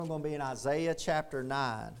I'm going to be in Isaiah chapter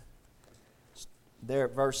 9, there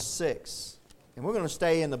at verse 6. And we're going to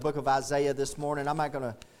stay in the book of Isaiah this morning. I'm not going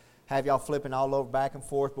to have y'all flipping all over back and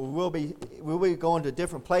forth, but we'll be going to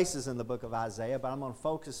different places in the book of Isaiah, but I'm going to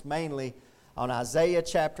focus mainly on Isaiah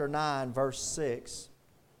chapter 9, verse 6.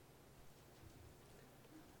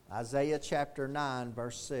 Isaiah chapter 9,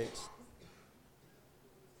 verse 6.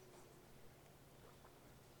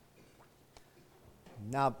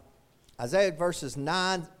 Now, Isaiah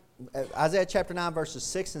chapter 9, verses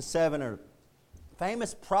 6 and 7 are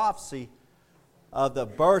famous prophecy of the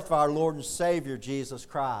birth of our Lord and Savior, Jesus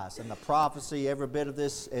Christ. And the prophecy, every bit of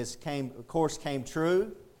this came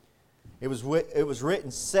true. It was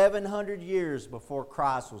written 700 years before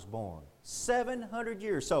Christ was born. 700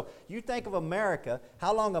 years. So you think of America,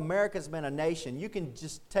 how long America's been a nation. You can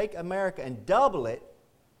just take America and double it.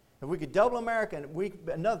 If we could double America and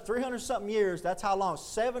another 300-something years, that's how long.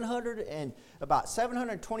 About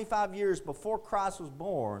 725 years before Christ was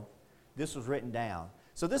born, this was written down.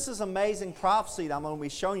 So this is amazing prophecy that I'm going to be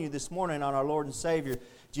showing you this morning on our Lord and Savior,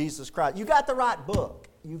 Jesus Christ. You got the right book.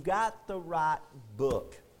 You got the right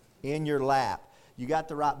book in your lap. You got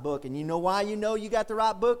the right book. And you know why you know you got the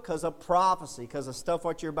right book? Because of prophecy, because of stuff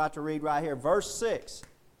what you're about to read right here. Verse 6.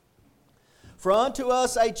 For unto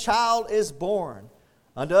us a child is born,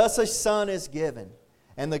 unto us a son is given,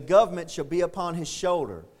 and the government shall be upon his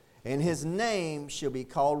shoulder, and his name shall be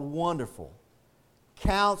called Wonderful,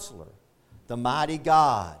 Counselor, the Mighty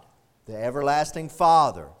God, the Everlasting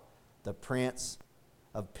Father, the Prince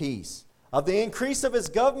of Peace. Of the increase of his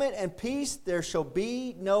government and peace there shall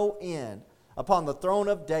be no end, upon the throne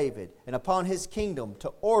of David and upon his kingdom,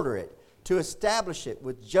 to order it, to establish it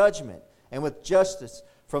with judgment and with justice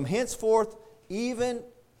from henceforth even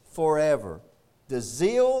forever. The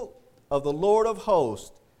zeal of the Lord of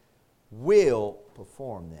hosts will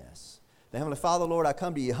perform this. The Heavenly Father, Lord, I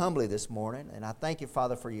come to you humbly this morning, and I thank you,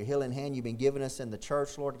 Father, for your healing hand you've been giving us in the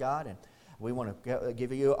church, Lord God, and we want to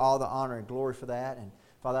give you all the honor and glory for that. And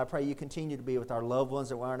Father, I pray you continue to be with our loved ones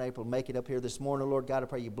that weren't able to make it up here this morning, Lord God. I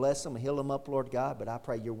pray you bless them and heal them up, Lord God, but I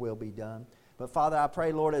pray your will be done. But Father, I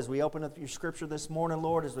pray, Lord, as we open up your scripture this morning,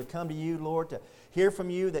 Lord, as we come to you, Lord, to hear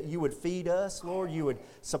from you, that you would feed us, Lord, you would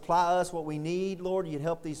supply us what we need, Lord, you'd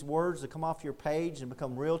help these words to come off your page and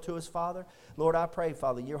become real to us, Father. Lord, I pray,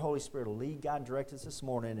 Father, your Holy Spirit will lead, guide, and direct us this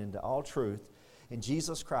morning into all truth. In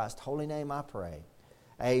Jesus Christ's holy name I pray.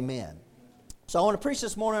 Amen. So I want to preach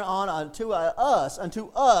this morning on unto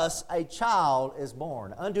us a child is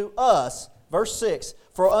born. Unto us, verse 6,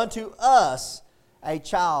 for unto us a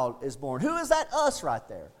child is born. Who is that us right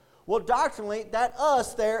there? Well, doctrinally, that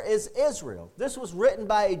us there is Israel. This was written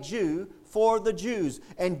by a Jew for the Jews.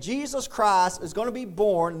 And Jesus Christ is going to be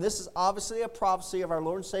born. And this is obviously a prophecy of our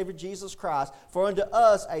Lord and Savior Jesus Christ. For unto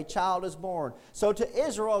us a child is born. So to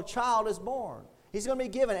Israel a child is born. He's going to be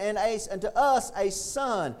given, and unto us a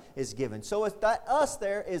son is given. So if that us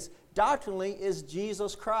there is doctrinally is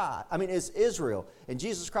Jesus Christ. Is Israel. And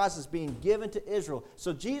Jesus Christ is being given to Israel.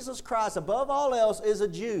 So Jesus Christ, above all else, is a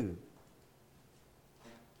Jew.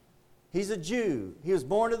 He's a Jew. He was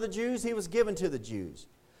born to the Jews. He was given to the Jews.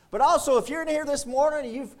 But also, if you're in here this morning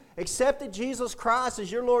and you've accepted Jesus Christ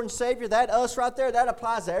as your Lord and Savior, that us right there, that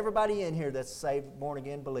applies to everybody in here that's a saved,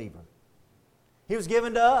 born-again believer. He was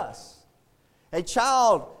given to us. A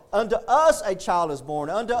child, unto us a child is born,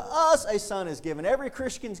 unto us a son is given. Every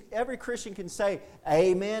Christian can say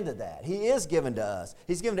amen to that. He is given to us.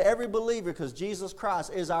 He's given to every believer because Jesus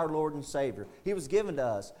Christ is our Lord and Savior. He was given to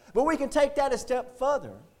us. But we can take that a step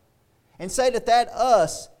further and say that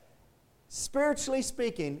us, spiritually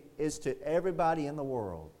speaking, is to everybody in the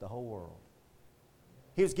world, the whole world.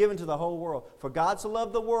 He was given to the whole world. For God so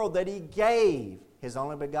loved the world that He gave His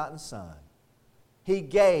only begotten Son. He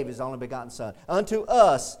gave His only begotten Son. Unto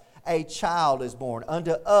us a child is born.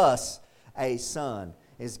 Unto us a son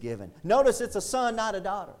is given. Notice it's a son, not a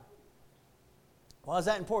daughter. Why is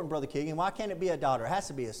that important, Brother Keegan? Why can't it be a daughter? It has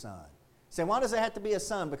to be a son. Say, why does it have to be a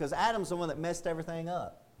son? Because Adam's the one that messed everything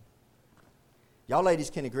up. Y'all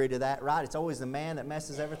ladies can agree to that, right? It's always the man that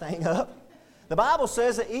messes everything up. The Bible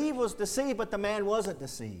says that Eve was deceived, but the man wasn't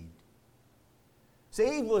deceived.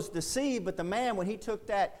 See, Eve was deceived, but the man, when he took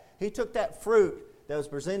that fruit that was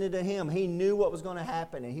presented to him, he knew what was going to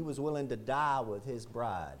happen, and he was willing to die with his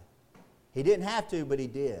bride. He didn't have to, but he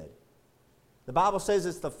did. The Bible says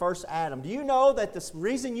it's the first Adam. Do you know that the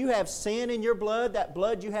reason you have sin in your blood, that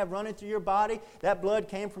blood you have running through your body, that blood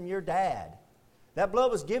came from your dad? That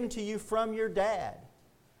blood was given to you from your dad.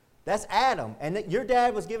 That's Adam. And your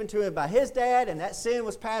dad was given to him by his dad, and that sin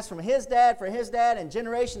was passed from his dad for his dad, and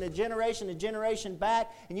generation to generation to generation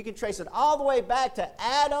back. And you can trace it all the way back to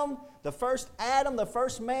Adam, the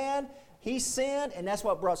first man. He sinned, and that's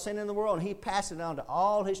what brought sin in the world, and he passed it on to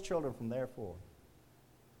all his children from there forth.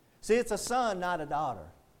 See, it's a son, not a daughter,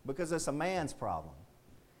 because it's a man's problem.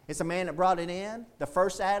 It's a man that brought it in, the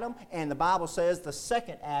first Adam, and the Bible says the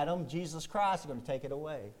second Adam, Jesus Christ, is going to take it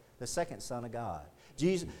away, the second Son of God.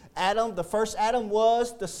 The first Adam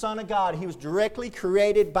was the Son of God. He was directly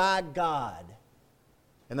created by God.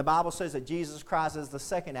 And the Bible says that Jesus Christ is the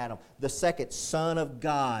second Adam, the second Son of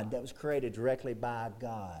God that was created directly by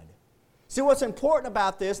God. See what's important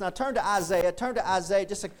about this, now turn to Isaiah,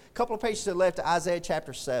 just a couple of pages to the left to Isaiah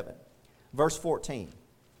chapter 7, verse 14.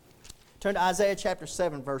 Turn to Isaiah chapter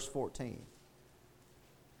 7, verse 14.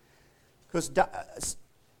 Because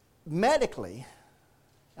medically,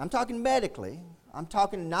 I'm talking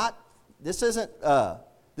not, this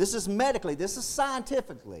is medically, this is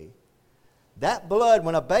scientifically. That blood,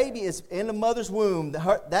 when a baby is in the mother's womb,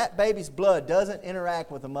 that baby's blood doesn't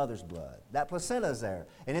interact with the mother's blood. That placenta is there.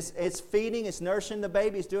 And it's feeding, it's nourishing the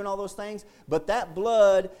baby, it's doing all those things. But that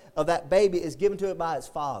blood of that baby is given to it by its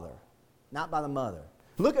father, not by the mother.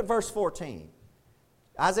 Look at verse 14.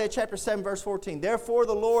 Isaiah chapter 7, verse 14. Therefore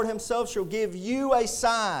the Lord himself shall give you a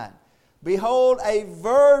sign. Behold, a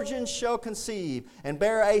virgin shall conceive and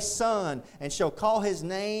bear a son, and shall call his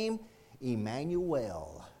name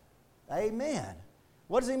Emmanuel. Amen.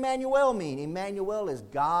 What does Emmanuel mean? Emmanuel is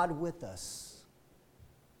God with us.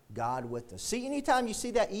 God with us. See, anytime you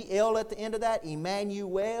see that E-L at the end of that,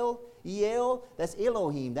 Emmanuel, E-L, that's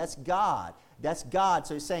Elohim, that's God. That's God,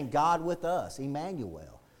 so he's saying God with us,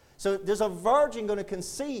 Emmanuel. So there's a virgin going to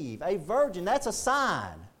conceive. A virgin, that's a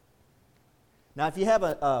sign. Now, if you have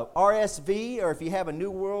a RSV or if you have a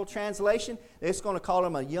New World Translation, it's going to call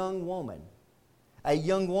him a young woman. A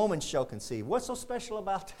young woman shall conceive. What's so special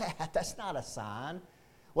about that? That's not a sign.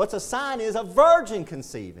 What's a sign is a virgin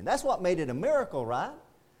conceiving. That's what made it a miracle, right?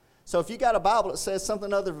 So if you got a Bible that says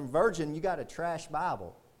something other than virgin, you got a trash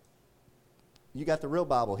Bible. You got the real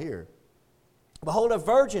Bible here. Behold, a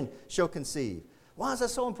virgin shall conceive. Why is that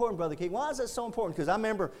so important, Brother King? Why is that so important? Because I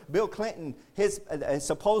remember Bill Clinton,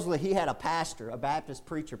 supposedly he had a pastor, a Baptist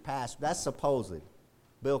preacher pastor. That's supposedly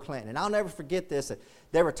Bill Clinton. And I'll never forget this. That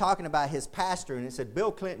they were talking about his pastor, and it said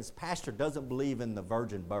Bill Clinton's pastor doesn't believe in the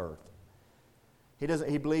virgin birth.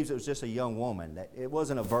 He believes it was just a young woman, that it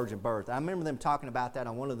wasn't a virgin birth. I remember them talking about that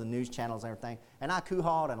on one of the news channels and everything, and I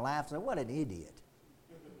coo-hawed and laughed and said, what an idiot.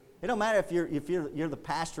 It don't matter if you're the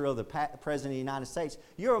pastor of the President of the United States,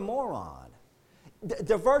 you're a moron.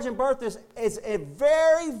 The virgin birth is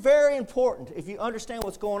very, very important if you understand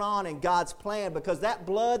what's going on in God's plan, because that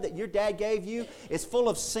blood that your dad gave you is full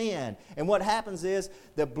of sin. And what happens is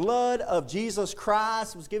the blood of Jesus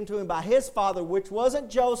Christ was given to him by his father, which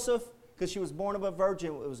wasn't Joseph, because she was born of a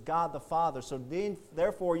virgin. It was God the Father. So then,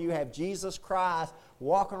 therefore, you have Jesus Christ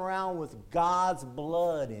walking around with God's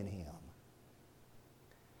blood in him.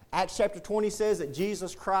 Acts chapter 20 says that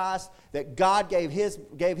Jesus Christ, that God gave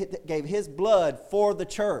his blood for the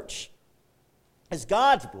church. It's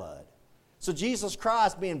God's blood. So Jesus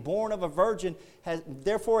Christ, being born of a virgin,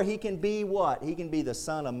 therefore he can be what? He can be the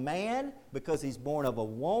Son of Man because he's born of a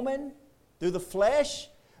woman through the flesh,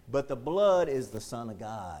 but the blood is the Son of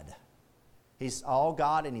God. He's all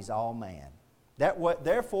God and he's all man.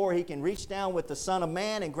 Therefore, he can reach down with the Son of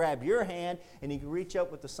Man and grab your hand, and he can reach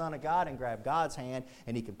up with the Son of God and grab God's hand,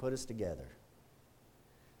 and he can put us together.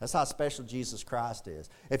 That's how special Jesus Christ is.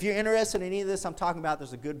 If you're interested in any of this I'm talking about,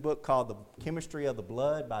 there's a good book called The Chemistry of the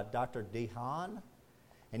Blood by Dr. DeHaan.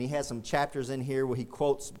 And he has some chapters in here where he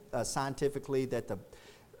quotes scientifically that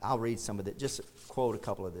I'll read some of it. Just quote a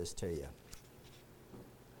couple of this to you.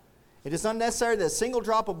 It is unnecessary that a single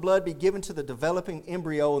drop of blood be given to the developing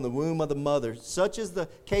embryo in the womb of the mother. Such is the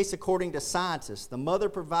case according to scientists. The mother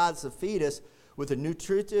provides the fetus with the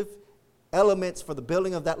nutritive elements for the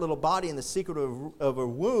building of that little body in the secret of her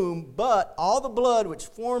womb, but all the blood which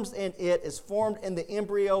forms in it is formed in the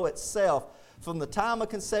embryo itself. From the time of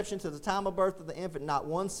conception to the time of birth of the infant, not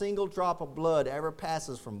one single drop of blood ever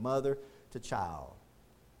passes from mother to child.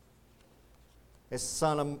 It's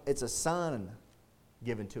a son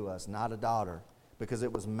given to us, not a daughter, because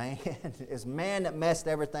it was man. It's man that messed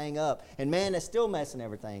everything up, and man is still messing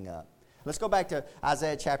everything up. Let's go back to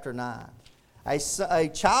Isaiah chapter 9. A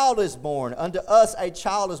child is born. Unto us a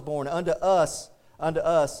child is born. Unto us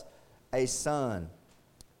a son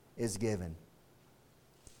is given.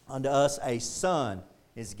 Unto us a son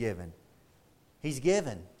is given. He's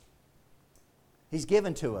given. He's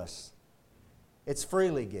given to us. It's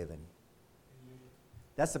freely given.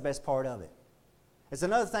 That's the best part of it. It's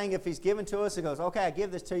another thing if He's given to us, He goes, okay, I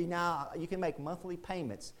give this to you now. You can make monthly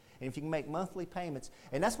payments. And if you can make monthly payments,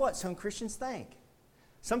 and that's what some Christians think.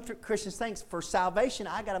 Some Christians think for salvation,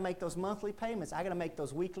 I got to make those monthly payments. I got to make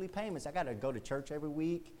those weekly payments. I got to go to church every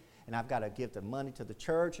week, and I've got to give the money to the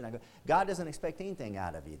church. And God doesn't expect anything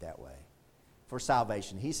out of you that way for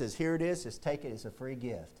salvation. He says, here it is. Just take it. It's a free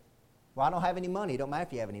gift. Well, I don't have any money. It don't matter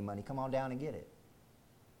if you have any money. Come on down and get it.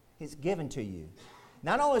 It's given to you.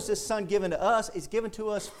 Not only is this Son given to us, it's given to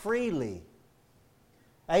us freely.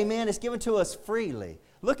 Amen? It's given to us freely.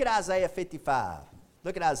 Look at Isaiah 55.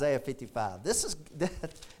 Look at Isaiah 55. This is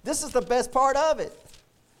the best part of it.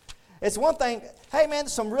 It's one thing, hey man,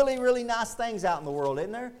 there's some really, really nice things out in the world,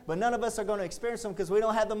 isn't there? But none of us are going to experience them because we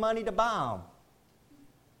don't have the money to buy them.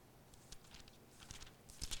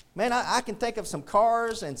 Man, I can think of some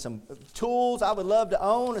cars and some tools I would love to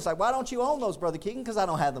own. It's like, why don't you own those, Brother Keegan? Because I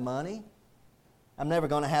don't have the money. I'm never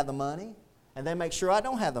going to have the money. And they make sure I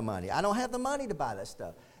don't have the money. I don't have the money to buy that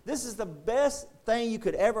stuff. This is the best thing you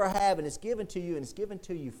could ever have, and it's given to you, and it's given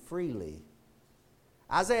to you freely.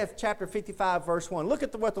 Isaiah chapter 55, verse 1. Look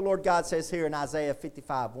at what the Lord God says here in Isaiah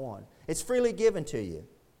 55, 1. It's freely given to you.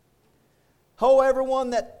 Everyone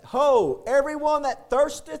that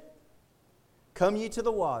thirsteth, come ye to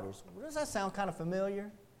the waters. Does that sound kind of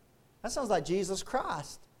familiar? That sounds like Jesus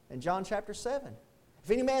Christ in John chapter 7. If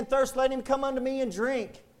any man thirst, let him come unto me and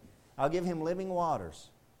drink. I'll give him living waters.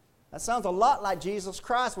 That sounds a lot like Jesus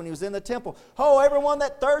Christ when He was in the temple. Everyone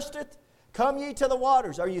that thirsteth, come ye to the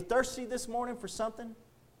waters. Are you thirsty this morning for something?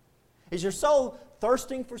 Is your soul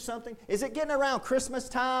thirsting for something? Is it getting around Christmas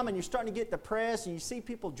time and you're starting to get depressed and you see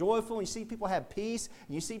people joyful and you see people have peace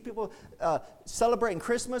and you see people celebrating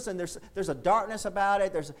Christmas and there's a darkness about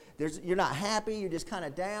it. You're not happy. You're just kind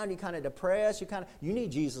of down. You're kind of depressed. You need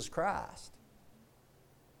Jesus Christ.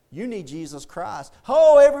 You need Jesus Christ.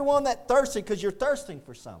 Everyone that thirsty, because you're thirsting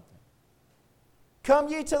for something. Come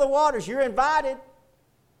ye to the waters. You're invited.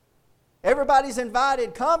 Everybody's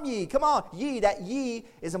invited. Come ye. Come on. Ye. That ye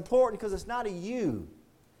is important because it's not a you.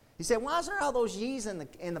 He said, why is there all those ye's in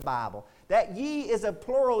the Bible? That ye is a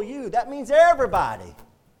plural you. That means everybody.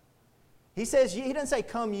 He says ye. He doesn't say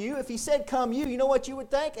come you. If He said come you know what you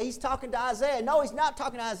would think? He's talking to Isaiah. No, He's not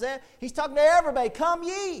talking to Isaiah. He's talking to everybody. Come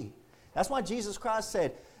ye. That's why Jesus Christ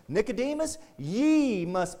said, Nicodemus, ye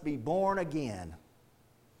must be born again.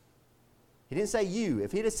 He didn't say you.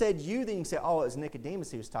 If He'd have said you, then you can say, it was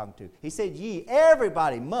Nicodemus He was talking to. He said ye.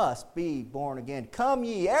 Everybody must be born again. Come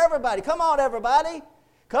ye. Everybody. Come on, everybody.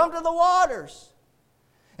 Come to the waters.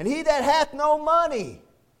 And he that hath no money.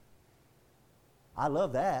 I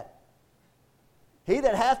love that. He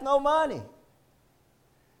that hath no money.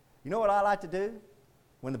 You know what I like to do?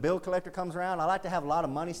 When the bill collector comes around, I like to have a lot of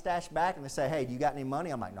money stashed back, and they say, hey, do you got any money?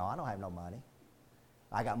 I'm like, no, I don't have no money.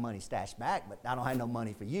 I got money stashed back, but I don't have no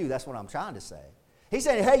money for you. That's what I'm trying to say. He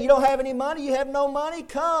said, hey, you don't have any money? You have no money?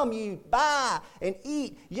 Come, you buy and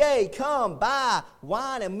eat. Yea, come, buy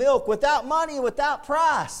wine and milk without money and without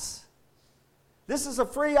price. This is a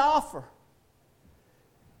free offer.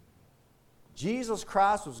 Jesus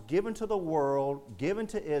Christ was given to the world, given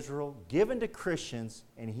to Israel, given to Christians,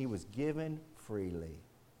 and He was given freely.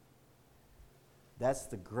 That's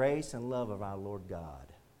the grace and love of our Lord God.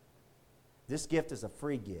 This gift is a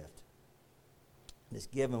free gift. It's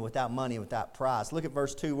given without money and without price. Look at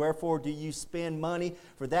verse 2. Wherefore do you spend money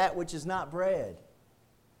for that which is not bread?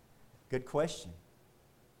 Good question.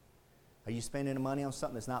 Are you spending money on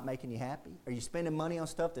something that's not making you happy? Are you spending money on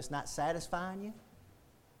stuff that's not satisfying you?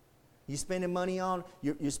 You're spending money on,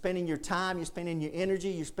 you're spending your time, you're spending your energy,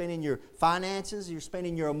 you're spending your finances, you're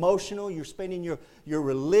spending your emotional, you're spending your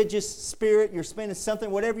religious spirit, you're spending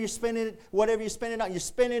something, whatever you're spending on, you're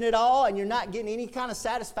spending it all and you're not getting any kind of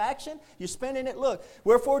satisfaction. You're spending it, look,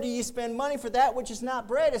 wherefore do you spend money for that which is not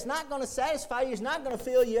bread? It's not going to satisfy you, it's not going to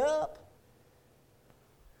fill you up.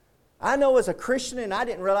 I know as a Christian, and I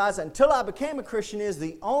didn't realize it until I became a Christian, is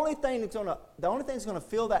the only thing that's going to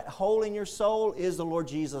fill that hole in your soul is the Lord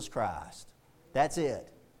Jesus Christ. That's it.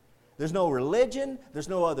 There's no religion, there's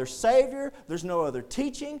no other Savior, there's no other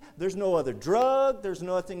teaching, there's no other drug, there's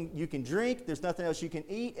nothing you can drink, there's nothing else you can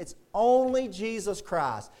eat. It's only Jesus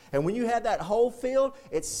Christ. And when you have that hole filled,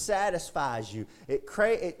 it satisfies you.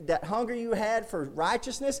 That hunger you had for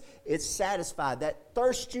righteousness, it's satisfied. That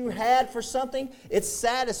thirst you had for something, it's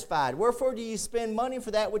satisfied. Wherefore do you spend money for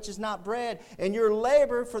that which is not bread, and your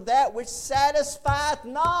labor for that which satisfieth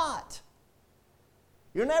not?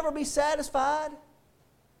 You'll never be satisfied.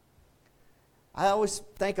 I always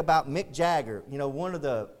think about Mick Jagger, one of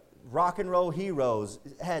the rock and roll heroes,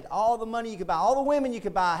 had all the money you could buy, all the women you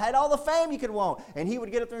could buy, had all the fame you could want, and he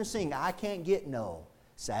would get up there and sing, I can't get no.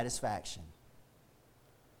 satisfaction.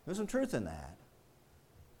 There's some truth in that.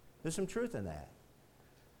 There's some truth in that.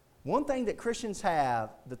 One thing that Christians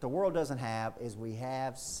have that the world doesn't have is we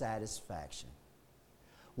have satisfaction.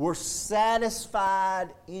 We're satisfied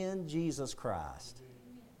in Jesus Christ.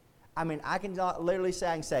 I mean, I can literally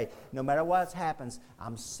say, no matter what happens,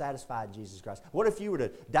 I'm satisfied in Jesus Christ. What if you were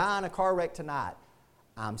to die in a car wreck tonight?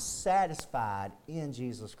 I'm satisfied in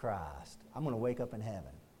Jesus Christ. I'm going to wake up in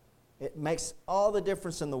heaven. It makes all the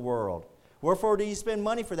difference in the world. Wherefore do you spend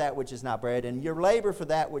money for that which is not bread, and your labor for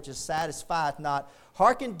that which is satisfieth not?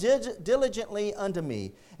 Hearken diligently unto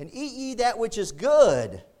me, and eat ye that which is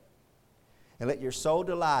good, and let your soul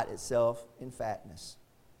delight itself in fatness.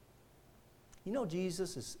 You know,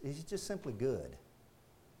 Jesus is just simply good.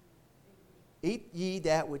 Eat ye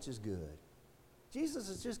that which is good. Jesus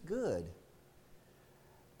is just good.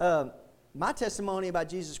 My testimony about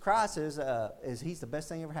Jesus Christ is He's the best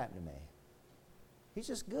thing ever happened to me. He's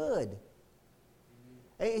just good.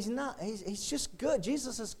 He's just good.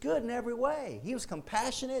 Jesus is good in every way. He was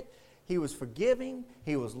compassionate. He was forgiving.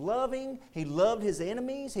 He was loving. He loved His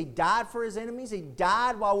enemies. He died for His enemies. He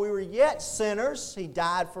died while we were yet sinners. He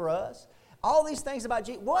died for us. All these things about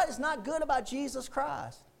Jesus. What is not good about Jesus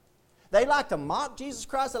Christ? They like to mock Jesus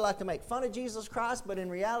Christ. They like to make fun of Jesus Christ. But in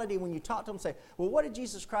reality, when you talk to them, say, well, what did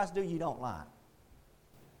Jesus Christ do you don't like?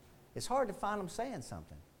 It's hard to find them saying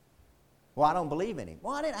something. Well, I don't believe in Him.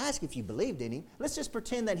 Well, I didn't ask if you believed in Him. Let's just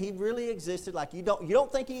pretend that He really existed. Like you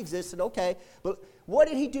don't think He existed. Okay. But what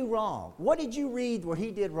did He do wrong? What did you read where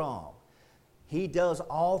He did wrong? He does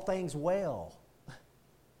all things well.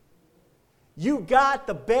 You got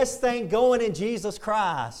the best thing going in Jesus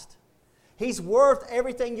Christ. He's worth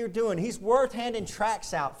everything you're doing. He's worth handing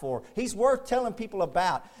tracts out for. He's worth telling people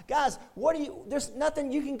about. Guys, there's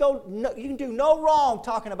nothing you can do no wrong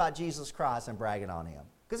talking about Jesus Christ and bragging on Him.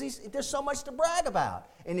 Because there's so much to brag about.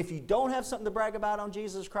 And if you don't have something to brag about on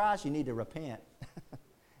Jesus Christ, you need to repent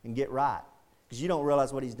and get right. Because you don't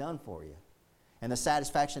realize what He's done for you. And the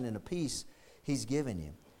satisfaction and the peace He's given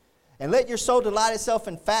you. And let your soul delight itself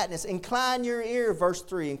in fatness. Incline your ear, verse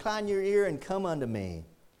 3. Incline your ear and come unto me.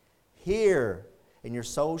 Hear, and your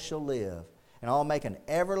soul shall live. And I'll make an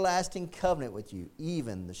everlasting covenant with you,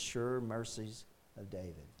 even the sure mercies of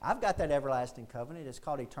David. I've got that everlasting covenant. It's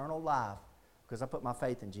called eternal life because I put my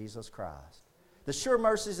faith in Jesus Christ. The sure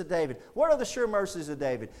mercies of David. What are the sure mercies of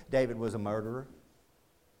David? David was a murderer.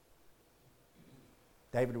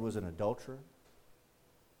 David was an adulterer.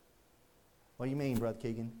 What do you mean, Brother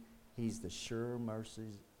Keegan? He's the sure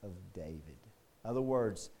mercies of David. In other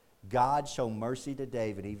words, God showed mercy to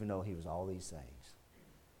David even though he was all these things.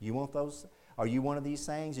 You want those? Are you one of these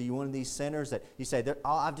things? Are you one of these sinners that you say,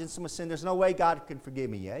 I've done so much sin, there's no way God can forgive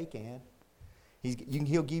me? Yeah, He can.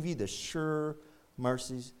 He'll give you the sure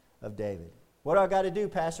mercies of David. What do I got to do,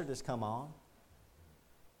 Pastor? Just come on.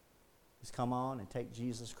 Just come on and take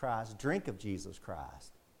Jesus Christ. Drink of Jesus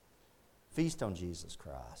Christ. Feast on Jesus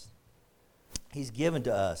Christ. He's given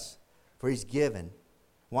to us, for He's given.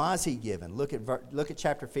 Why is He given? Look at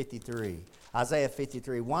chapter 53, Isaiah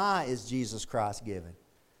 53. Why is Jesus Christ given?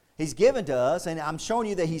 He's given to us, and I'm showing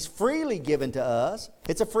you that He's freely given to us.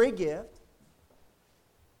 It's a free gift.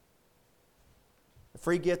 A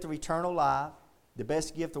free gift of eternal life. The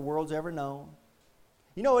best gift the world's ever known.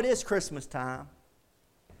 You know, it is Christmas time.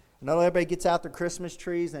 I know everybody gets out their Christmas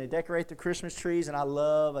trees and they decorate their Christmas trees, and I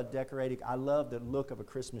love the look of a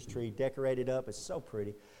Christmas tree decorated up. It's so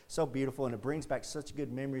pretty, so beautiful, and it brings back such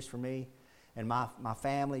good memories for me and my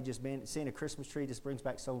family. Just seeing a Christmas tree just brings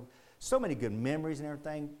back so many good memories and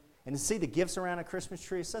everything. And to see the gifts around a Christmas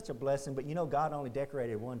tree is such a blessing. But you know, God only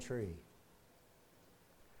decorated one tree,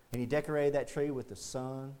 and He decorated that tree with the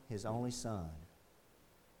Son, His only Son.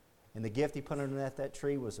 And the gift He put underneath that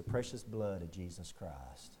tree was the precious blood of Jesus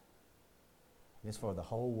Christ. It's for the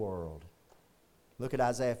whole world. Look at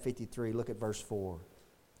Isaiah 53. Look at verse 4.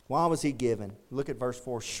 Why was He given? Look at verse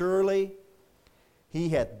 4. Surely He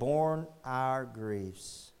hath borne our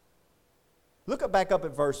griefs. Look back up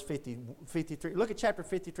at verse 53. Look at chapter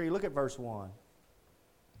 53. Look at verse 1.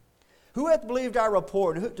 Who hath believed our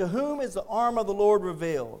report? To whom is the arm of the Lord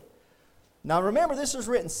revealed? Now remember, this was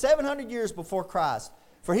written 700 years before Christ.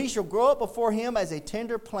 For He shall grow up before Him as a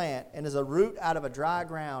tender plant, and as a root out of a dry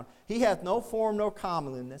ground. He hath no form nor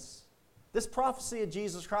comeliness. This prophecy of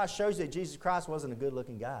Jesus Christ shows that Jesus Christ wasn't a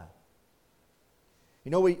good-looking guy.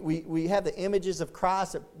 You know, we have the images of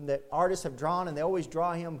Christ that artists have drawn, and they always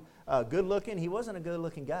draw Him good-looking. He wasn't a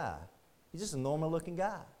good-looking guy. He's just a normal-looking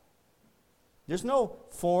guy. There's no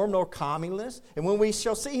form nor comeliness. And when we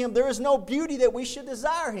shall see Him, there is no beauty that we should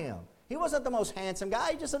desire Him. He wasn't the most handsome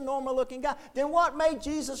guy. He's just a normal-looking guy. Then what made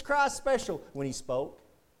Jesus Christ special? When He spoke.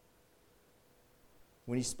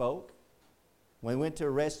 when he spoke. When we went to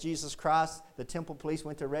arrest Jesus Christ, the temple police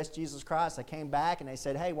went to arrest Jesus Christ. They came back and they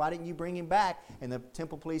said, hey, why didn't you bring him back? And the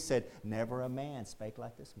temple police said, never a man spake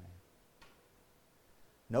like this man.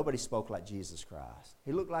 Nobody spoke like Jesus Christ.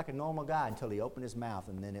 He looked like a normal guy until he opened his mouth,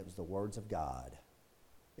 and then it was the words of God.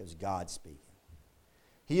 It was God speaking.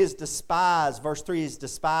 He is despised, verse 3, he is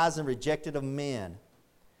despised and rejected of men,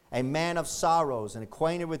 a man of sorrows and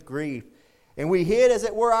acquainted with grief. And we hid, as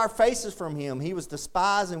it were, our faces from him. He was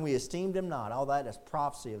despised, and we esteemed him not. All that is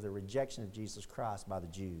prophecy of the rejection of Jesus Christ by the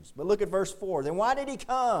Jews. But look at verse 4. Then why did he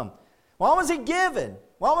come? Why was he given?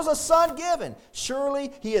 Why was a son given?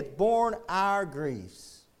 Surely he hath borne our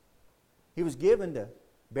griefs. He was given to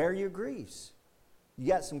bear your griefs. You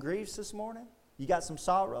got some griefs this morning? You got some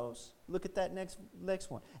sorrows? Look at that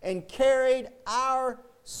next one. And carried our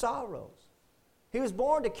sorrows. He was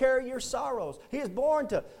born to carry your sorrows. He was born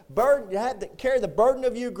to carry the burden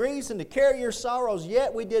of your griefs and to carry your sorrows.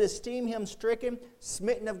 Yet we did esteem him stricken,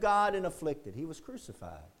 smitten of God, and afflicted. He was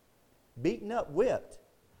crucified, beaten up, whipped.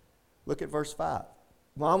 Look at verse 5.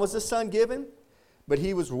 Why was the Son given? But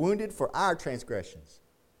he was wounded for our transgressions.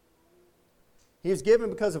 He was given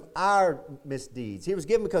because of our misdeeds. He was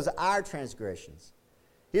given because of our transgressions.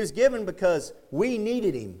 He was given because we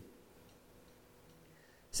needed him.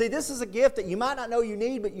 See, this is a gift that you might not know you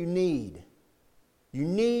need, but you need. You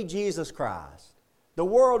need Jesus Christ. The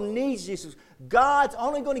world needs Jesus. God's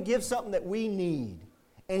only going to give something that we need.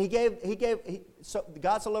 And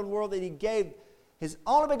God so loved the world that he gave his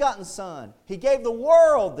only begotten Son. He gave the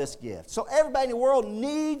world this gift. So everybody in the world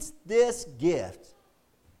needs this gift.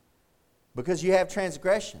 Because you have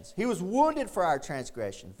transgressions. He was wounded for our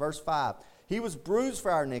transgressions. Verse 5. He was bruised for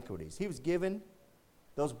our iniquities. He was given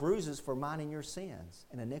those bruises for mine and your sins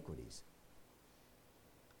and iniquities.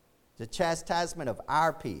 The chastisement of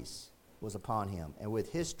our peace was upon him, and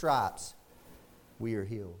with his stripes we are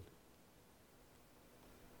healed.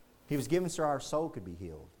 He was given so our soul could be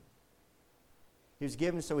healed. He was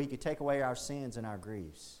given so he could take away our sins and our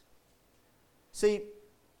griefs. See,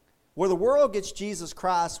 where the world gets Jesus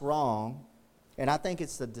Christ wrong, and I think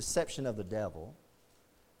it's the deception of the devil,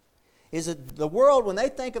 is that the world, when they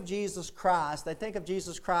think of Jesus Christ, they think of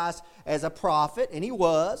Jesus Christ as a prophet, and he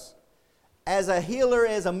was, as a healer,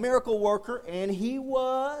 as a miracle worker, and he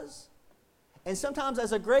was, and sometimes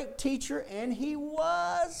as a great teacher, and he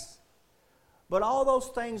was. But all those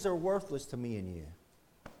things are worthless to me and you.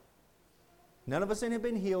 None of us have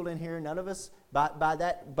been healed in here. None of us, by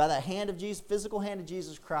the hand of Jesus, physical hand of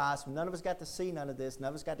Jesus Christ, none of us got to see none of this. None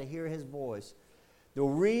of us got to hear his voice. The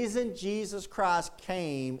reason Jesus Christ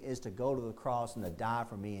came is to go to the cross and to die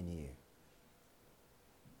for me and you.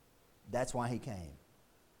 That's why he came.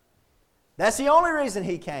 That's the only reason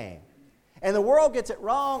he came. And the world gets it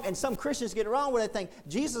wrong, and some Christians get it wrong where they think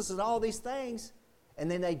Jesus is all these things, and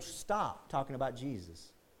then they stop talking about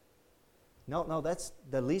Jesus. No, that's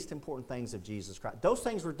the least important things of Jesus Christ. Those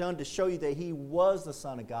things were done to show you that he was the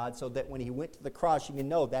Son of God, so that when he went to the cross, you can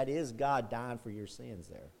know that is God dying for your sins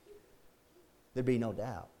there. There'd be no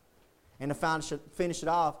doubt. And to finish it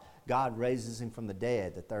off, God raises him from the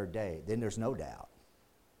dead the third day. Then there's no doubt.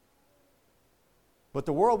 But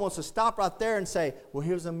the world wants to stop right there and say, well,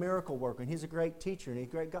 he was a miracle worker, and he's a great teacher, and he's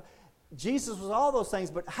a great God. Jesus was all those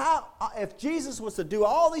things, but if Jesus was to do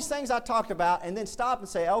all these things I talked about and then stop and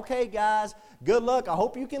say, okay, guys, good luck, I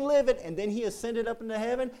hope you can live it, and then he ascended up into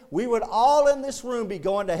heaven, we would all in this room be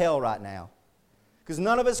going to hell right now. Because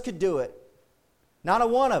none of us could do it. Not a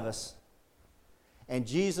one of us. And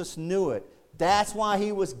Jesus knew it. That's why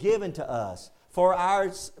he was given to us. For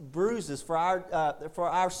our bruises, for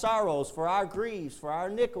our sorrows, for our griefs, for our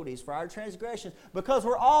iniquities, for our transgressions. Because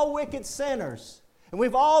we're all wicked sinners. And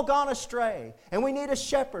we've all gone astray. And we need a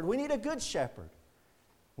shepherd. We need a good shepherd.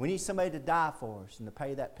 We need somebody to die for us and to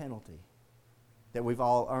pay that penalty that we've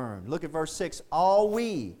all earned. Look at verse 6. All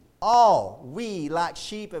we like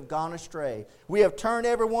sheep have gone astray. We have turned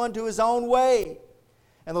everyone to his own way.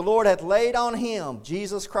 And the Lord hath laid on him,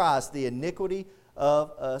 Jesus Christ, the iniquity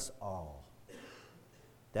of us all.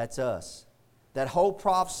 That's us. That whole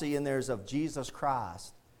prophecy in there is of Jesus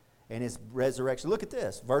Christ and his resurrection. Look at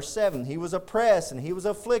this. Verse 7. He was oppressed and he was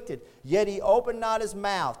afflicted, yet he opened not his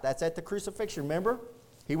mouth. That's at the crucifixion, remember?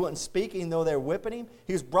 He wasn't speaking though they were whipping him.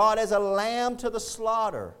 He was brought as a lamb to the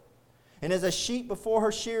slaughter. And as a sheep before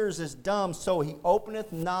her shearers is dumb, so he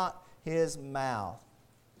openeth not his mouth.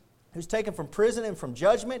 Who's taken from prison and from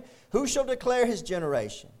judgment? Who shall declare his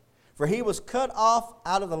generation? For he was cut off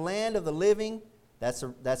out of the land of the living.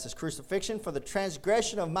 That's his crucifixion. For the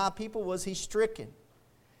transgression of my people was he stricken.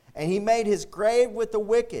 And he made his grave with the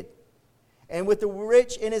wicked and with the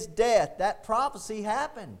rich in his death. That prophecy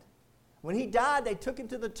happened. When he died, they took him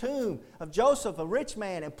to the tomb of Joseph, a rich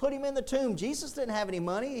man, and put him in the tomb. Jesus didn't have any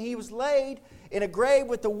money. He was laid in a grave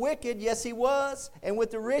with the wicked. Yes, he was. And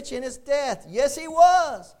with the rich in his death. Yes, he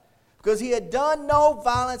was. Because he had done no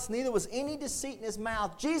violence, neither was any deceit in his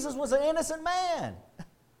mouth. Jesus was an innocent man.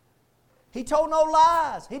 He told no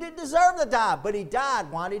lies. He didn't deserve to die, but he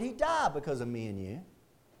died. Why did he die? Because of me and you.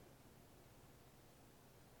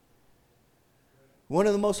 One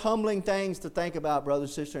of the most humbling things to think about, brother and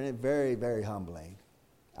sister, and it's very, very humbling.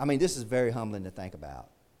 I mean, this is very humbling to think about.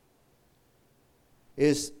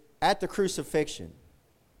 Is at the crucifixion,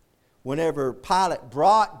 whenever Pilate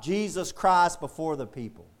brought Jesus Christ before the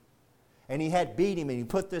people, and he had beat him, and he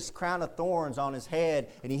put this crown of thorns on his head,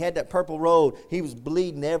 and he had that purple robe. He was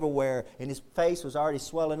bleeding everywhere, and his face was already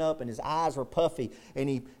swelling up, and his eyes were puffy. And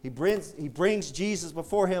he brings Jesus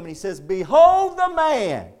before him, and he says, "Behold the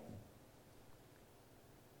man,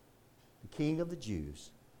 the King of the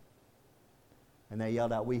Jews." And they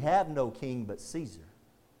yelled out, "We have no king but Caesar."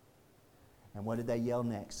 And what did they yell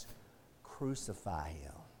next? "Crucify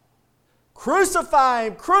him. Crucify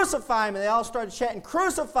him, crucify him." And they all started chanting,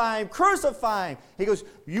 "Crucify him, crucify him." He goes,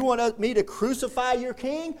 "You want me to crucify your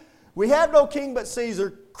king? We have no king but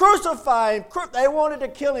Caesar. Crucify him." They wanted to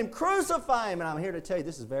kill him. Crucify him. And I'm here to tell you,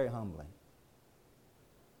 this is very humbling.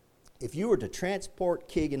 If you were to transport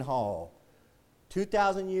Keegan Hall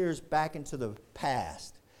 2,000 years back into the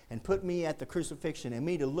past and put me at the crucifixion and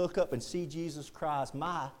me to look up and see Jesus Christ,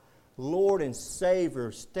 my Lord and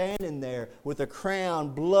Savior, standing there with a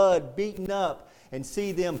crown, blood beaten up, and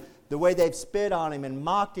see them the way they've spit on him and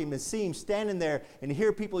mocked him, and see him standing there and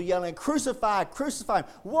hear people yelling, "Crucify, crucify him."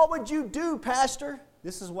 What would you do, Pastor?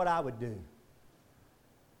 This is what I would do.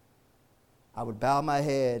 I would bow my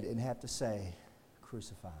head and have to say,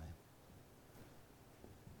 "Crucify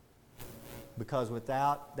him." Because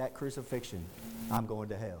without that crucifixion, I'm going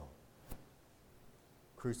to hell.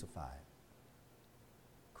 Crucify him.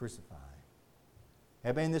 Crucify.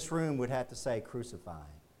 Everybody in this room would have to say, "Crucify."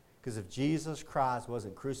 Because if Jesus Christ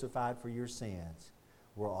wasn't crucified for your sins,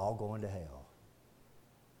 we're all going to hell.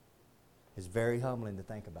 It's very humbling to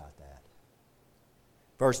think about that.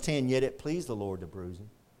 Verse 10, "Yet it pleased the Lord to bruise him."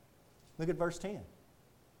 Look at verse 10.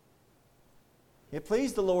 It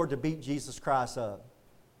pleased the Lord to beat Jesus Christ up.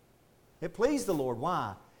 It pleased the Lord.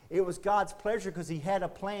 Why? It was God's pleasure because He had a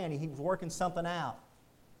plan. He was working something out.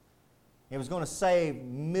 It was going to save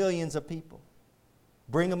millions of people.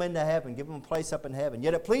 Bring them into heaven. Give them a place up in heaven.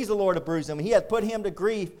 "Yet it pleased the Lord to bruise him. He hath put him to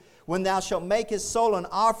grief. When thou shalt make his soul an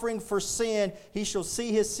offering for sin, he shall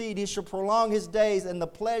see his seed. He shall prolong his days, and the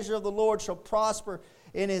pleasure of the Lord shall prosper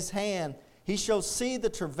in his hand. He shall see the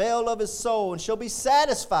travail of his soul, and shall be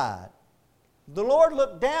satisfied." The Lord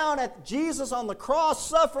looked down at Jesus on the cross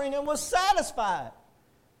suffering and was satisfied.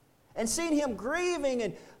 And seeing him grieving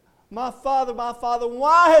and, my Father,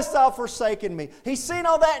 why hast thou forsaken me?" He's seen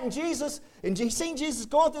all that in Jesus, and he's seen Jesus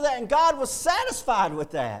going through that, and God was satisfied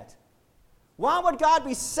with that. Why would God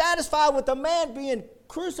be satisfied with a man being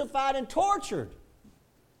crucified and tortured?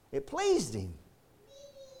 It pleased Him.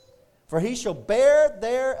 "For He shall bear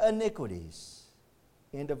their iniquities."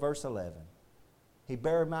 Into verse 11. He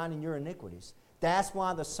bare mine and your iniquities. That's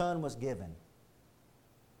why the Son was given.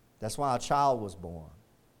 That's why a child was born.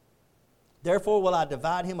 "Therefore will I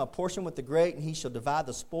divide him a portion with the great, and he shall divide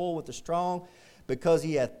the spoil with the strong, because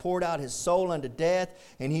he hath poured out his soul unto death,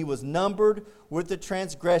 and he was numbered with the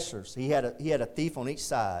transgressors." He had a thief on each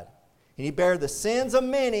side. "And he bare the sins of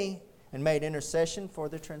many, and made intercession for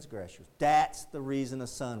the transgressors." That's the reason the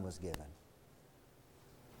Son was given.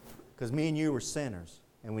 Because me and you were sinners,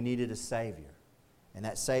 and we needed a Savior. And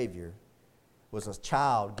that Savior was a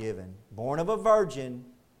child given, born of a virgin,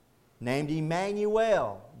 named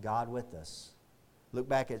Emmanuel, God with us. Look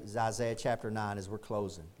back at Isaiah chapter 9 as we're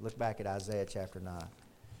closing. Look back at Isaiah chapter 9.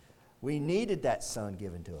 We needed that Son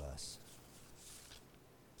given to us.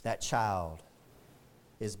 That child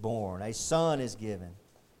is born. A Son is given.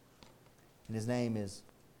 And His name is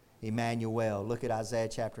Emmanuel. Look at Isaiah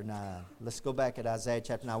chapter 9. Let's go back at Isaiah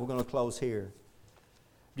chapter 9. We're going to close here.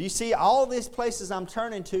 Do you see all these places I'm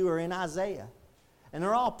turning to are in Isaiah? And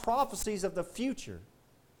they're all prophecies of the future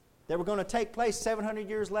that were going to take place 700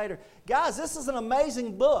 years later. Guys, this is an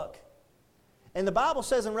amazing book. And the Bible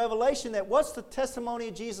says in Revelation that what's the testimony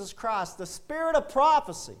of Jesus Christ? The spirit of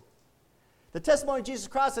prophecy. The testimony of Jesus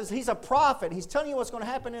Christ is He's a prophet. He's telling you what's going to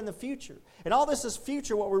happen in the future. And all this is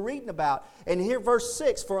future, what we're reading about. And here verse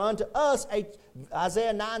 6, "For unto us,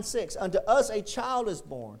 Isaiah 9:6, unto us a child is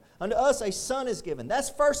born. Unto us a son is given." That's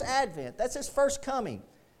first advent. That's His first coming.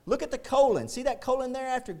 Look at the colon. See that colon there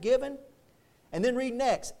after given? And then read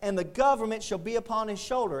next. "And the government shall be upon His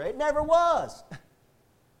shoulder." It never was.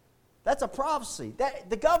 That's a prophecy.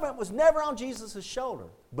 The government was never on Jesus' shoulder,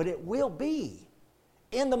 but it will be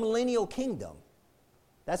in the millennial kingdom.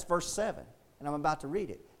 That's verse 7, and I'm about to read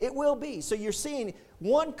it. It will be. So you're seeing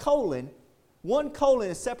one colon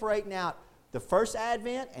is separating out the first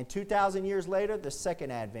advent, and 2,000 years later, the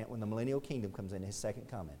second advent when the millennial kingdom comes in, his second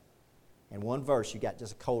coming. In one verse, you got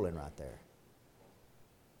just a colon right there.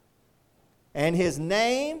 And his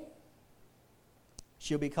name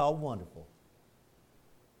shall be called Wonderful.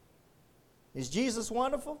 Is Jesus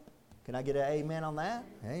wonderful? Can I get an amen on that?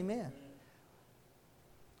 Amen.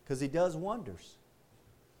 Because he does wonders.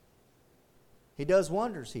 He does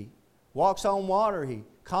wonders. He walks on water. He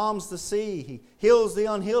calms the sea. He heals the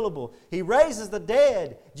unhealable. He raises the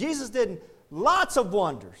dead. Jesus did lots of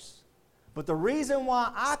wonders. But the reason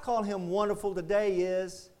why I call him wonderful today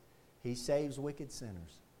is he saves wicked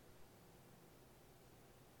sinners.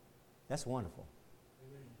 That's wonderful.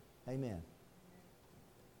 Amen. Amen.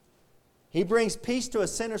 He brings peace to a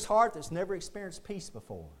sinner's heart that's never experienced peace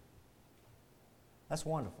before. That's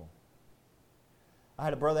wonderful. I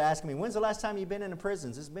had a brother asking me, when's the last time you've been in the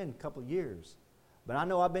prisons? It's been a couple of years. But I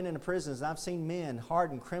know I've been in the prisons and I've seen men,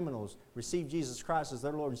 hardened criminals, receive Jesus Christ as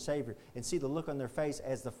their Lord and Savior and see the look on their face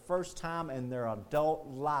as the first time in their adult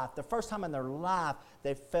life, the first time in their life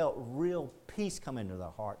they felt real peace come into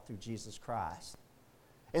their heart through Jesus Christ.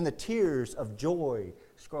 And the tears of joy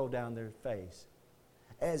scroll down their face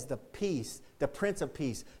as the peace, the Prince of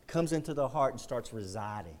Peace, comes into their heart and starts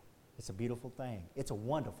residing. It's a beautiful thing. It's a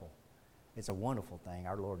wonderful thing,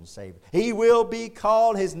 our Lord and Savior. He will be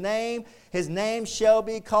called, his name shall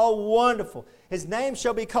be called Wonderful. His name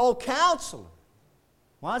shall be called Counselor.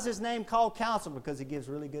 Why is his name called Counselor? Because he gives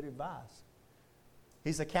really good advice.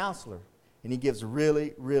 He's a counselor, and he gives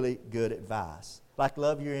really, really good advice. Like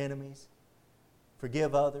love your enemies,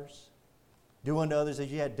 forgive others, do unto others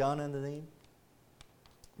as you had done unto them.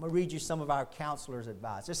 I'm going to read you some of our counselor's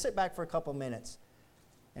advice. Just sit back for a couple minutes.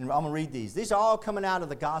 And I'm going to read these. These are all coming out of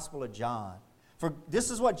the Gospel of John. For this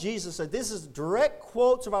is what Jesus said. This is direct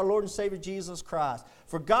quotes of our Lord and Savior Jesus Christ.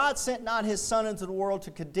 For God sent not his Son into the world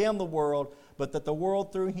to condemn the world, but that the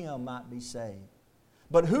world through him might be saved.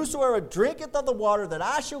 But whosoever drinketh of the water that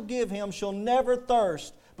I shall give him shall never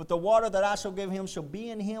thirst, but the water that I shall give him shall be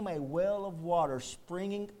in him a well of water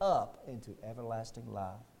springing up into everlasting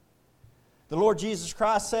life. The Lord Jesus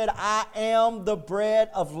Christ said, I am the bread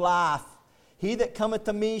of life. He that cometh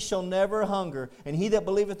to me shall never hunger, and he that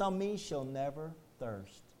believeth on me shall never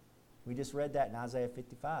thirst. We just read that in Isaiah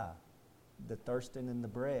 55. The thirsting and the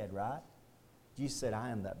bread, right? Jesus said, I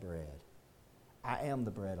am that bread. I am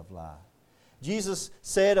the bread of life. Jesus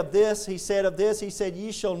said of this, he said,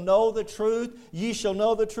 ye shall know the truth,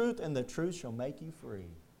 and the truth shall make you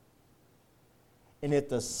free. And if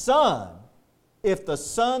the Son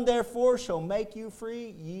therefore shall make you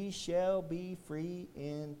free, ye shall be free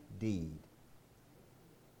indeed.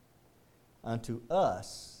 Unto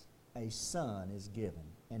us a son is given,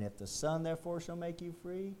 and if the Son therefore shall make you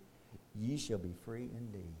free, ye shall be free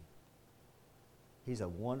indeed. He's a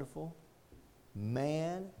wonderful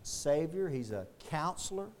man, Savior. He's a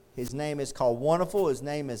counselor. His name is called Wonderful. His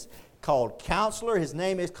name is called Counselor. His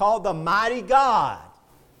name is called the Mighty God.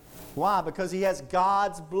 Why? Because he has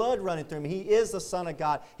God's blood running through him. He is the Son of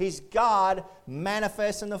God. He's God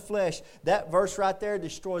manifest in the flesh. That verse right there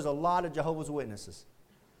destroys a lot of Jehovah's Witnesses.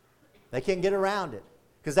 They can't get around it.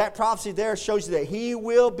 Because that prophecy there shows you that he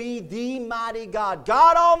will be the mighty God.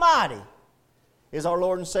 God Almighty is our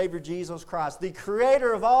Lord and Savior Jesus Christ. The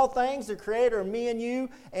creator of all things, the creator of me and you,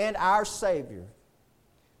 and our Savior.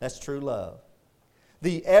 That's true love.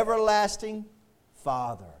 The everlasting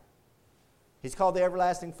Father. He's called the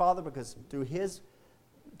everlasting Father because through his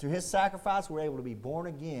sacrifice we're able to be born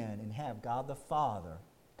again and have God the Father.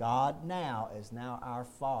 God now is now our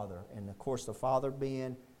Father. And of course the Father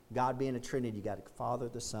being God being a Trinity, you got the Father,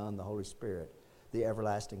 the Son, the Holy Spirit, the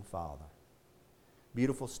everlasting Father.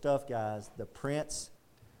 Beautiful stuff, guys. The Prince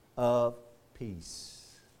of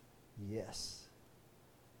Peace. Yes.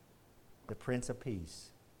 The Prince of Peace.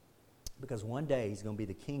 Because one day he's going to be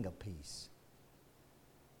the King of Peace.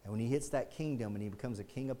 And when he hits that kingdom and he becomes a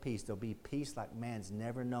King of Peace, there'll be peace like man's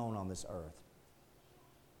never known on this earth.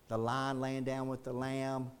 The lion laying down with the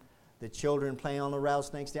lamb, the children playing on the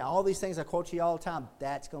rattlesnakes, all these things I quote to you all the time,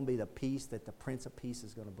 that's going to be the peace that the Prince of Peace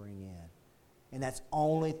is going to bring in. And that's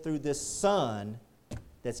only through this Son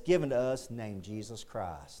that's given to us named Jesus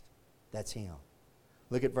Christ. That's him.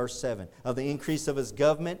 Look at verse 7. Of the increase of his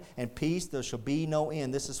government and peace there shall be no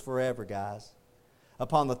end. This is forever, guys.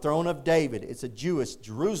 Upon the throne of David, it's a Jewish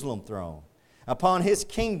Jerusalem throne. Upon his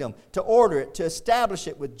kingdom, to order it, to establish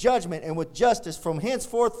it with judgment and with justice from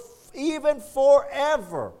henceforth even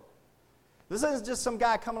forever. This isn't just some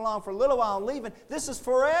guy coming along for a little while and leaving. This is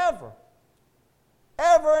forever.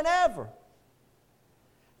 Ever and ever.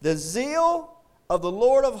 The zeal of the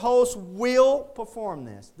Lord of hosts will perform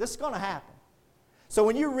this. This is going to happen. So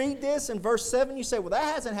when you read this in verse 7, you say, well,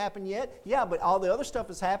 that hasn't happened yet. Yeah, but all the other stuff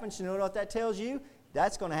has happened. So you know what that tells you?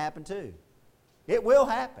 That's going to happen too. It will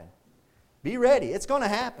happen. Be ready. It's going to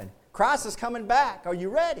happen. Christ is coming back. Are you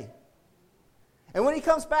ready? And when He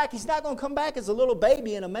comes back, He's not going to come back as a little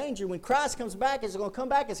baby in a manger. When Christ comes back, He's going to come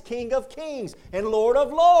back as King of kings and Lord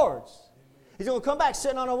of lords. He's going to come back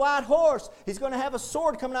sitting on a white horse. He's going to have a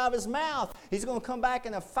sword coming out of His mouth. He's going to come back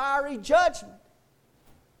in a fiery judgment.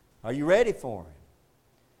 Are you ready for Him?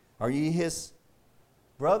 Are you His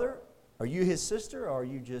brother? Are you His sister? Or are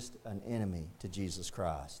you just an enemy to Jesus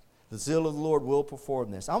Christ? The zeal of the Lord will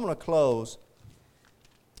perform this. I'm going to close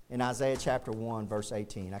in Isaiah chapter 1, verse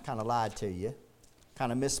 18. I kind of lied to you.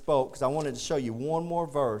 Kind of misspoke because I wanted to show you one more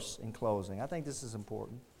verse in closing. I think this is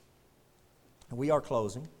important. And we are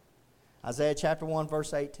closing. Isaiah chapter 1,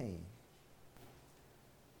 verse 18.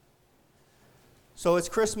 So it's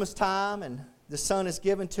Christmas time, and the Son is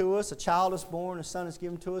given to us. A child is born, a Son is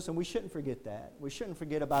given to us, and we shouldn't forget that. We shouldn't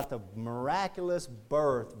forget about the miraculous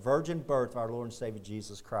birth, virgin birth of our Lord and Savior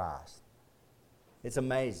Jesus Christ. It's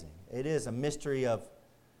amazing. It is a mystery of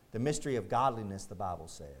the mystery of godliness, the Bible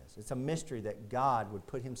says. It's a mystery that God would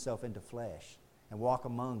put Himself into flesh and walk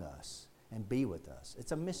among us and be with us.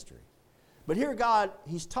 It's a mystery. But here God,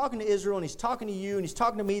 He's talking to Israel, and He's talking to you, and He's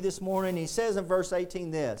talking to me this morning, and He says in verse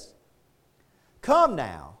 18 this, "Come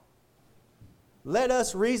now, let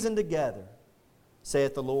us reason together,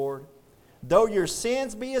 saith the Lord. Though your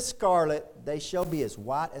sins be as scarlet, they shall be as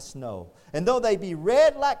white as snow. And though they be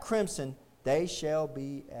red like crimson, they shall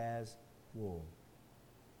be as wool."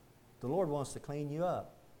 The Lord wants to clean you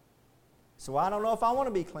up. So I don't know if I want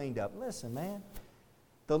to be cleaned up. Listen, man,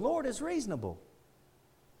 the Lord is reasonable.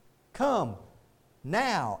 Come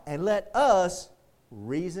now and let us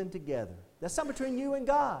reason together. That's something between you and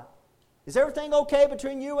God. Is everything okay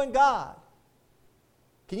between you and God?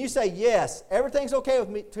 Can you say, yes, everything's okay with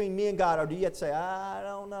me, between me and God? Or do you have to say, I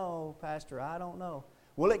don't know, Pastor, I don't know?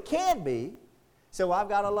 Well, it can be. So well, I've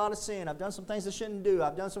got a lot of sin. I've done some things I shouldn't do.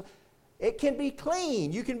 I've done some... It can be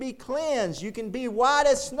clean. You can be cleansed. You can be white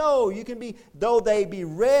as snow. You can be, though they be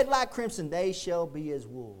red like crimson, they shall be as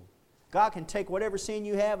wool. God can take whatever sin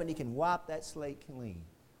you have and He can wipe that slate clean.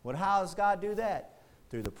 Well, how does God do that?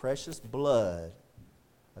 Through the precious blood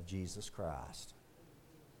of Jesus Christ.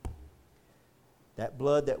 That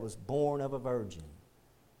blood that was born of a virgin.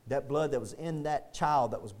 That blood that was in that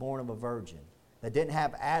child that was born of a virgin. That didn't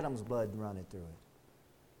have Adam's blood running through it.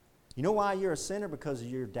 You know why you're a sinner? Because of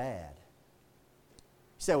your dad.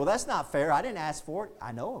 You say, well, that's not fair. I didn't ask for it.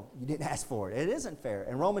 I know you didn't ask for it. It isn't fair.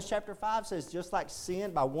 And Romans chapter 5 says, just like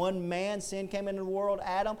sin, by one man, sin came into the world,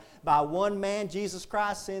 Adam. By one man, Jesus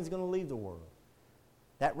Christ, sin's going to leave the world.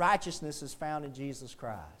 That righteousness is found in Jesus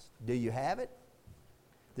Christ. Do you have it?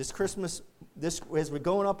 This Christmas, as we're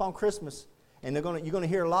going up on Christmas, and you're going to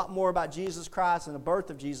hear a lot more about Jesus Christ and the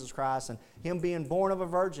birth of Jesus Christ and Him being born of a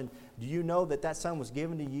virgin. Do you know that that Son was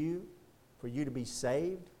given to you for you to be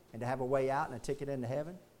saved and to have a way out and a ticket into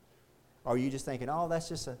heaven? Or are you just thinking, oh, that's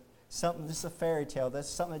just something, this is a fairy tale. That's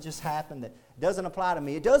something that just happened that doesn't apply to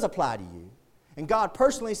me. It does apply to you. And God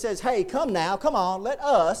personally says, hey, come now, come on, let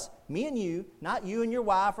us, me and you, not you and your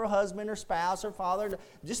wife or husband or spouse or father,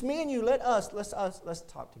 just me and you, let's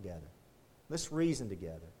talk together. Let's reason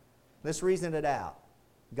together. Let's reason it out.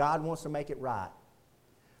 God wants to make it right.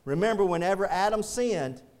 Remember, whenever Adam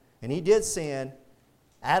sinned, and he did sin,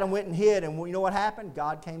 Adam went and hid, and you know what happened?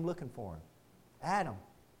 God came looking for him. Adam,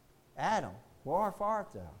 where art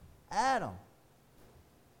thou?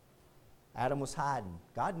 Adam was hiding.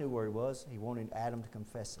 God knew where he was. He wanted Adam to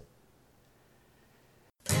confess it.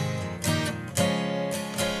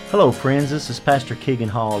 Hello, friends. This is Pastor Keegan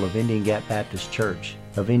Hall of Indian Gap Baptist Church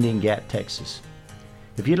of Indian Gap, Texas.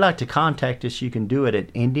 If you'd like to contact us, you can do it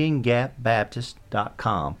at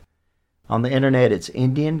IndianGapBaptist.com. On the internet, it's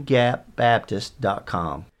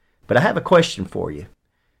IndianGapBaptist.com. But I have a question for you.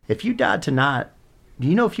 If you died tonight, do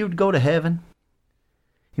you know if you would go to heaven?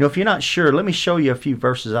 You know, if you're not sure, let me show you a few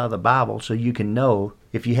verses out of the Bible so you can know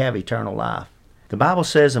if you have eternal life. The Bible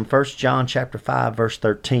says in 1 John chapter 5, verse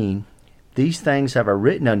 13, "These things have I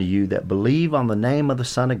written unto you that believe on the name of the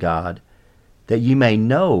Son of God, that you may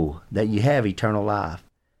know that you have eternal life,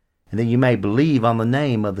 and that you may believe on the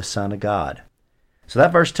name of the Son of God." So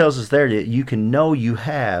that verse tells us there that you can know you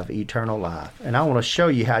have eternal life. And I want to show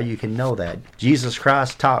you how you can know that. Jesus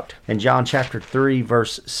Christ talked in John chapter 3,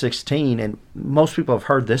 verse 16, and most people have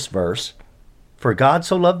heard this verse. "For God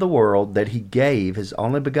so loved the world that He gave His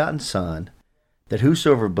only begotten Son, that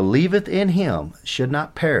whosoever believeth in him should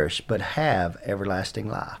not perish, but have everlasting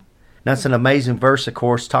life. That's an amazing verse, of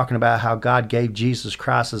course, talking about how God gave Jesus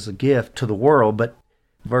Christ as a gift to the world. But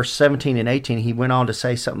verse 17 and 18, he went on to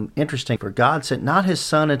say something interesting. For God sent not his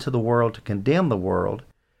Son into the world to condemn the world,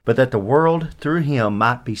 but that the world through him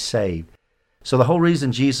might be saved. So the whole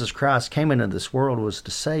reason Jesus Christ came into this world was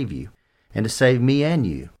to save you, and to save me and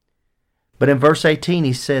you. But in verse 18,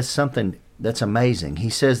 he says something that's amazing. He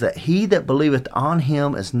says that he that believeth on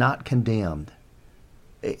him is not condemned.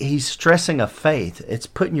 He's stressing a faith. It's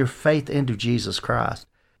putting your faith into Jesus Christ.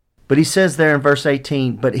 But he says there in verse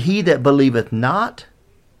 18, but he that believeth not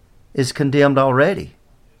is condemned already,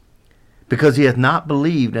 because he hath not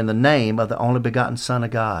believed in the name of the only begotten Son of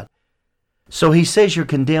God. So he says you're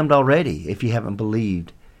condemned already if you haven't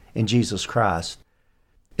believed in Jesus Christ.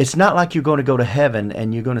 It's not like you're going to go to heaven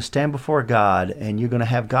and you're going to stand before God and you're going to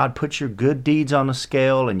have God put your good deeds on the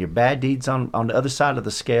scale and your bad deeds on the other side of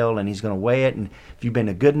the scale, and he's going to weigh it, and if you've been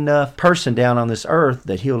a good enough person down on this earth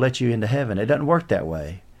that he'll let you into heaven. It doesn't work that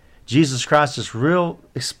way. Jesus Christ is real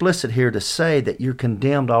explicit here to say that you're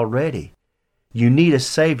condemned already. You need a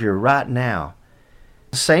Savior right now.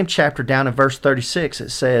 The same chapter down in verse 36, it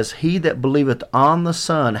says, he that believeth on the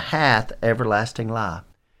Son hath everlasting life.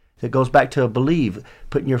 It goes back to a believe,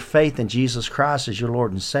 putting your faith in Jesus Christ as your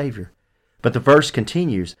Lord and Savior. But the verse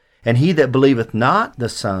continues, and he that believeth not the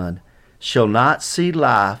Son shall not see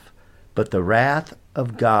life, but the wrath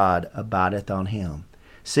of God abideth on him.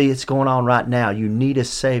 See, it's going on right now. You need a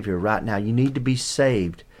Savior right now. You need to be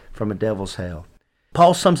saved from a devil's hell.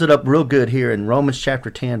 Paul sums it up real good here in Romans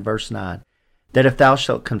chapter 10, verse 9, that if thou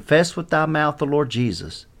shalt confess with thy mouth the Lord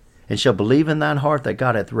Jesus, and shalt believe in thine heart that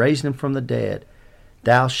God hath raised him from the dead,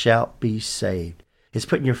 thou shalt be saved. It's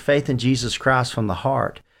putting your faith in Jesus Christ from the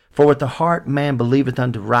heart. For with the heart man believeth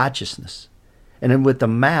unto righteousness, and then with the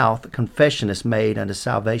mouth confession is made unto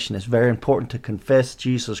salvation. It's very important to confess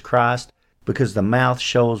Jesus Christ, because the mouth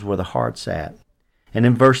shows where the heart's at. And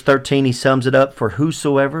in verse 13 he sums it up, for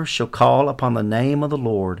whosoever shall call upon the name of the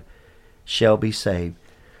Lord shall be saved.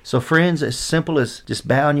 So friends, as simple as just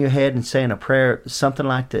bowing your head and saying a prayer, something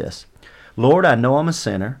like this. Lord, I know I'm a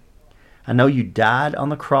sinner. I know you died on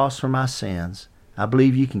the cross for my sins. I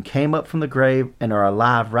believe you came up from the grave and are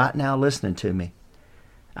alive right now listening to me.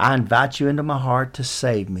 I invite you into my heart to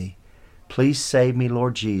save me. Please save me,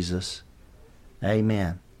 Lord Jesus.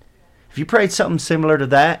 Amen. If you prayed something similar to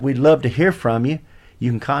that, we'd love to hear from you.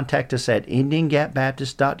 You can contact us at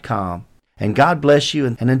IndianGapBaptist.com. And God bless you,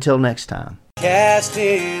 and until next time.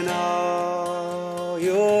 Casting all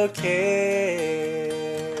your care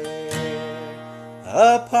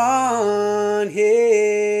upon him.